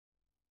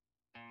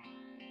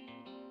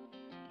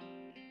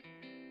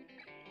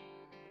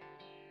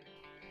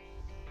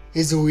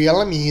His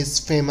real name is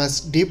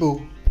famous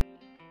Debo.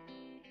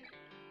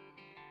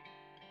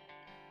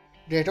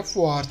 Date of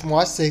birth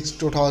March 6,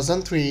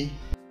 2003.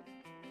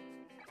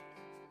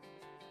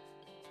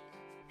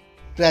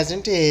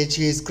 Present age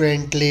he is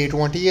currently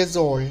 20 years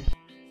old.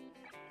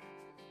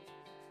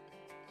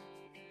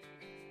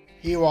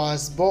 He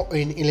was born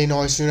in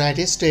Illinois,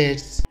 United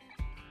States.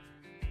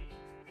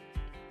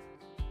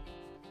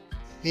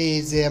 He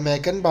is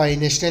American by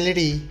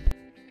nationality.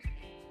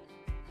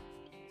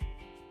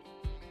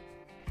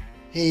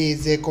 He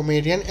is a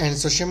comedian and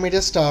social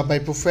media star by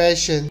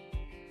profession.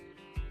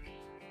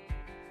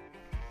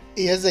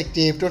 He is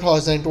active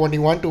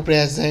 2021 to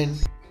present.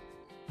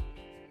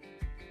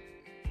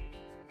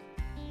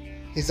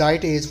 His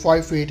height is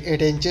 5 feet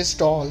 8 inches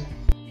tall.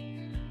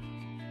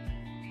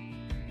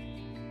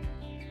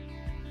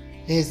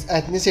 His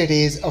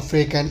ethnicity is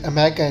African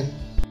American.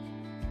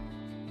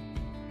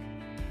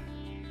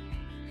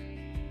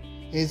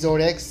 His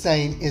zodiac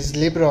sign is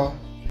Libra.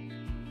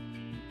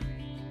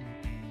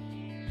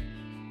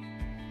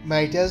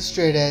 Marital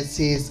status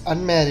is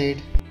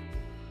unmarried.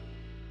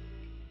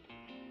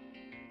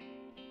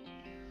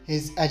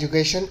 His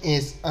education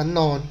is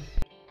unknown.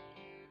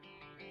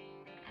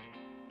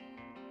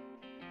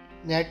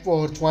 Net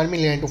worth $1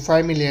 million to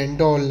 $5 million.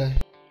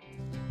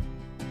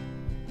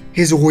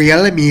 His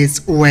real name is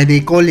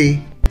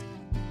Colley.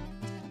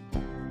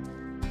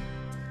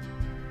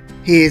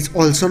 He is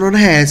also known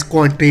as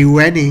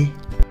Kountry.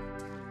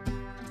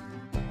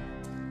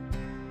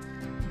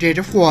 Date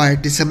of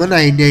birth December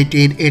 9,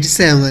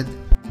 1987.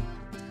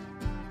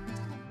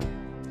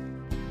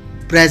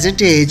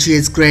 Present age he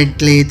is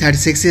currently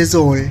 36 years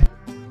old.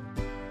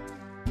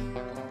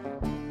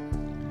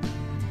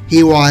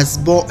 He was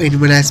born in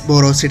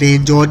Wilkesboro City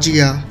in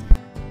Georgia.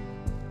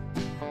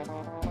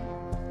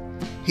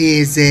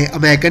 He is an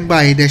American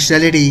by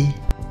nationality.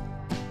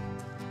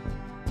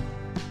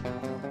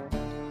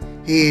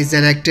 He is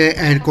an actor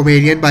and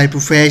comedian by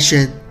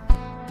profession.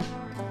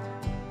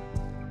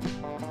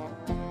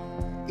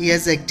 He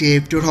is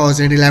active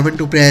 2011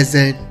 to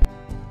present.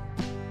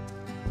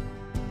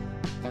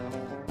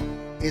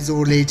 His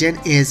religion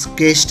is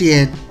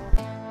Christian.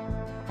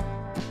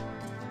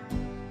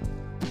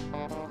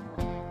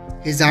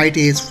 His height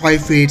is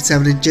 5 feet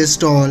 7 inches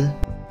tall.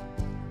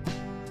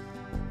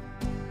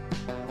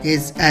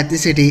 His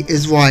ethnicity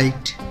is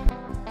white.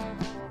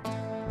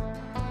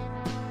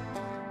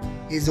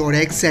 His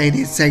zodiac sign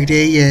is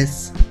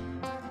Sagittarius.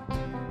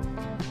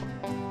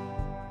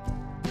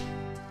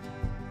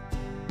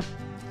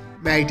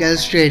 Marital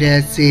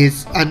status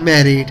is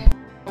unmarried.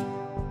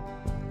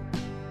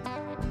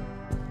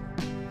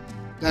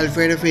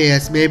 Girlfriend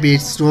affairs may be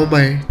its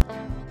rumor.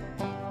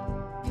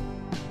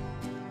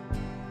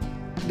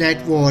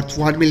 Net worth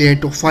 $1 million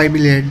to $5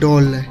 million.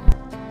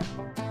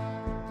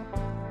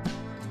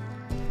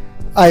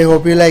 I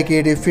hope you like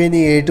it. If you're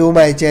new to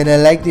my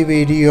channel, like the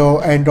video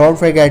and don't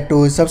forget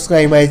to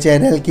subscribe my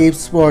channel. Keep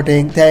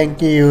supporting.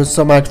 Thank you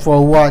so much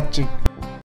for watching.